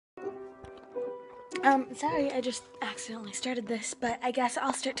Sorry, I just accidentally started this, but I guess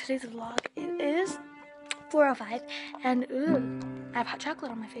I'll start today's vlog. It is 4:05, and I have hot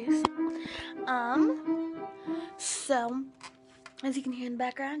chocolate on my face. So, as you can hear in the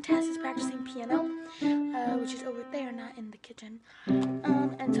background, Tess is practicing piano, which is over there, not in the kitchen.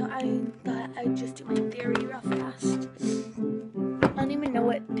 And so I thought I'd just do my theory real fast. I don't even know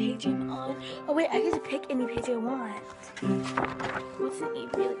what page I'm on. Oh wait, I get to pick any page I want. What's an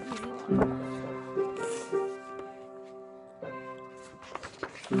really easy one?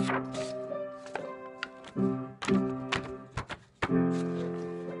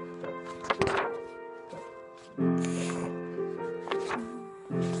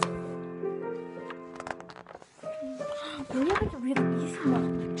 Maybe I like a really easy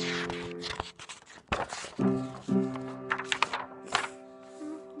one.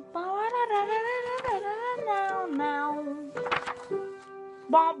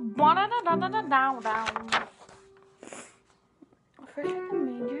 First write the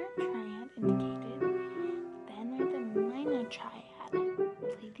major triad indicated, then write the minor triad.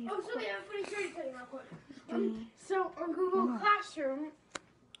 Play these so chords. yeah, I'm putting storytelling real quick. So on Google Classroom,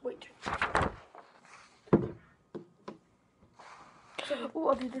 Wait. Oh,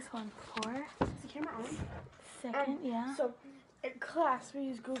 I'll do this one. 4. is the camera on? Second, yeah. So in class we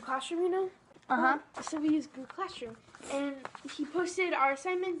use Google Classroom, you know? Uh-huh. So we use Google Classroom, and he posted our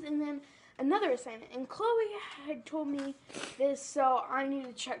assignments and then another assignment. And Chloe had told me this, so I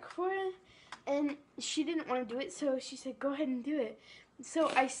needed to check for it. And she didn't want to do it, so she said, "Go ahead and do it."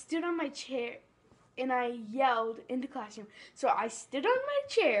 So I stood on my chair, and I yelled into classroom. So I stood on my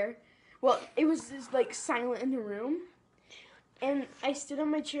chair. Well, it was just like silent in the room, and I stood on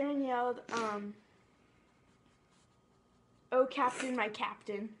my chair and yelled, "Oh, Captain, my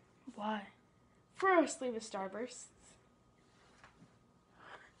Captain." Why? For our sleeve of Starbursts.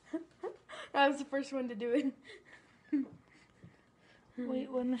 I was the first one to do it.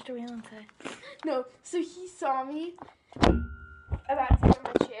 Wait, what did Mr. Whalen say? No, so he saw me about to sit on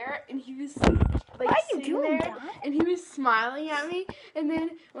my chair, and he was like Why are you sitting doing there, that? and he was smiling at me. And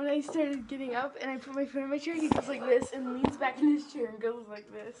then when I started getting up and I put my foot on my chair, he goes like this and leans back in his chair and goes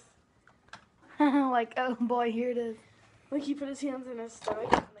like this. Like, oh boy, here it is. Like he put his hands in his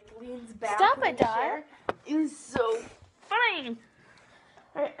stomach and like leans back. Stop in it, his Dad. chair. It was so funny.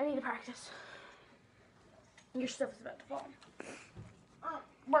 Alright, I need to practice. Your stuff is about to fall.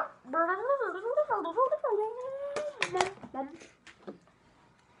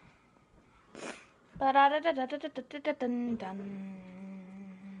 Ba-da-da-da-da-da-da-da-dun-dun.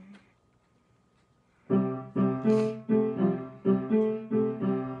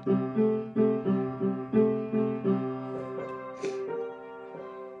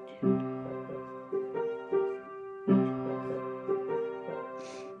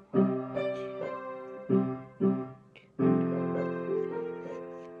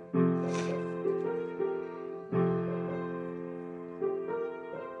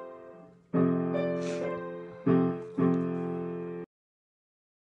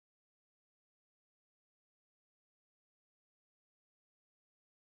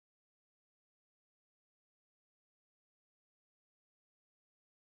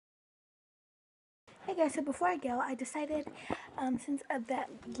 Hey guys, so before I go, I decided, since of that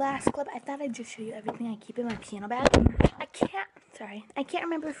last clip, I thought I'd just show you everything I keep in my piano bag. I can't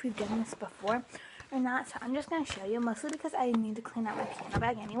remember if we've done this before or not, so I'm just going to show you, mostly because I need to clean out my piano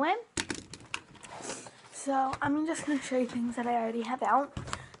bag anyway. So, I'm just going to show you things that I already have out. The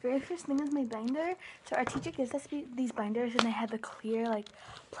very first thing is my binder. So our teacher gives us these binders, and they have the clear, like,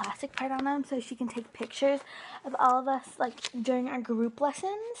 plastic part on them, so she can take pictures of all of us, like, during our group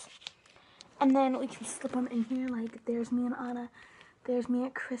lessons. And then we can slip them in here, like, there's me and Anna, there's me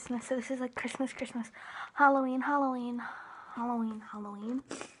at Christmas. So this is like Christmas, Halloween.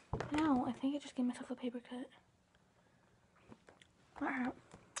 No, I think I just gave myself a paper cut. Alright.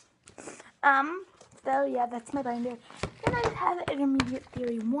 So yeah, that's my binder. Then I have Intermediate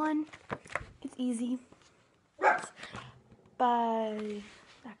Theory 1. It's easy. It's by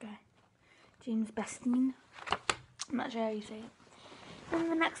that guy, James Bastine. I'm not sure how you say it. And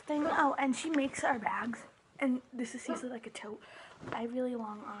the next thing, oh, and she makes our bags, and this is usually like a tote. I have really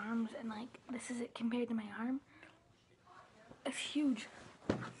long arms, and like, this is it compared to my arm. It's huge.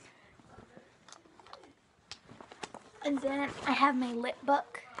 And then I have my lit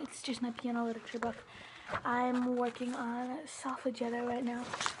book. It's just my piano literature book. I'm working on Solfeggetto right now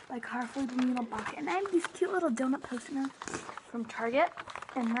by Carford Bach, and I have these cute little donut post-it notes from Target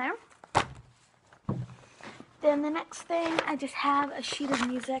in there. Then the next thing, I just have a sheet of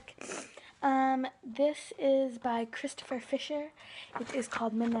music. This is by Christopher Fisher. It is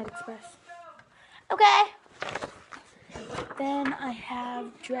called Midnight Express. Okay. Then I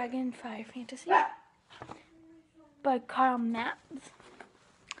have Dragonfire Fantasy by Carl Matz.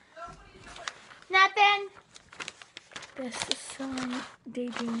 Nothing. This is some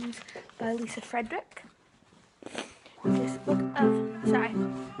Daydreams by Lisa Frederick. This book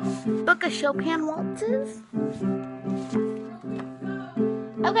of Chopin waltzes.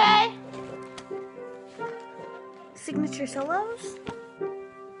 Okay. Signature solos.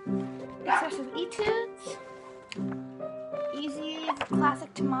 Excessive etudes. Easy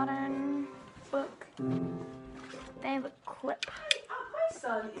classic to modern book. They have a clip. My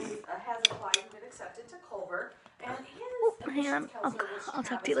son has applied and been accepted to Culver, and his Hang on, I'll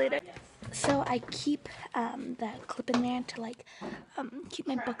talk to you later. So I keep the clip in there to like keep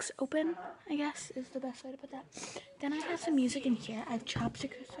my books open, I guess is the best way to put that. Then I have some music in here. I have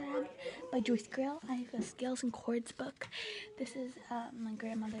Chopstick Rag by Joyce Grail. I have a Scales and Chords book. This is my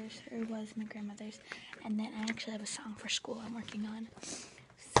grandmother's, or was my grandmother's. And then I actually have a song for school I'm working on.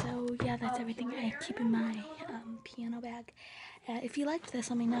 So yeah, that's everything I keep in my piano bag. If you liked this,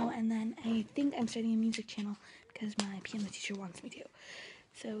 let me know. And then I think I'm starting a music channel because my piano teacher wants me to.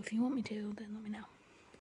 So if you want me to, then let me know.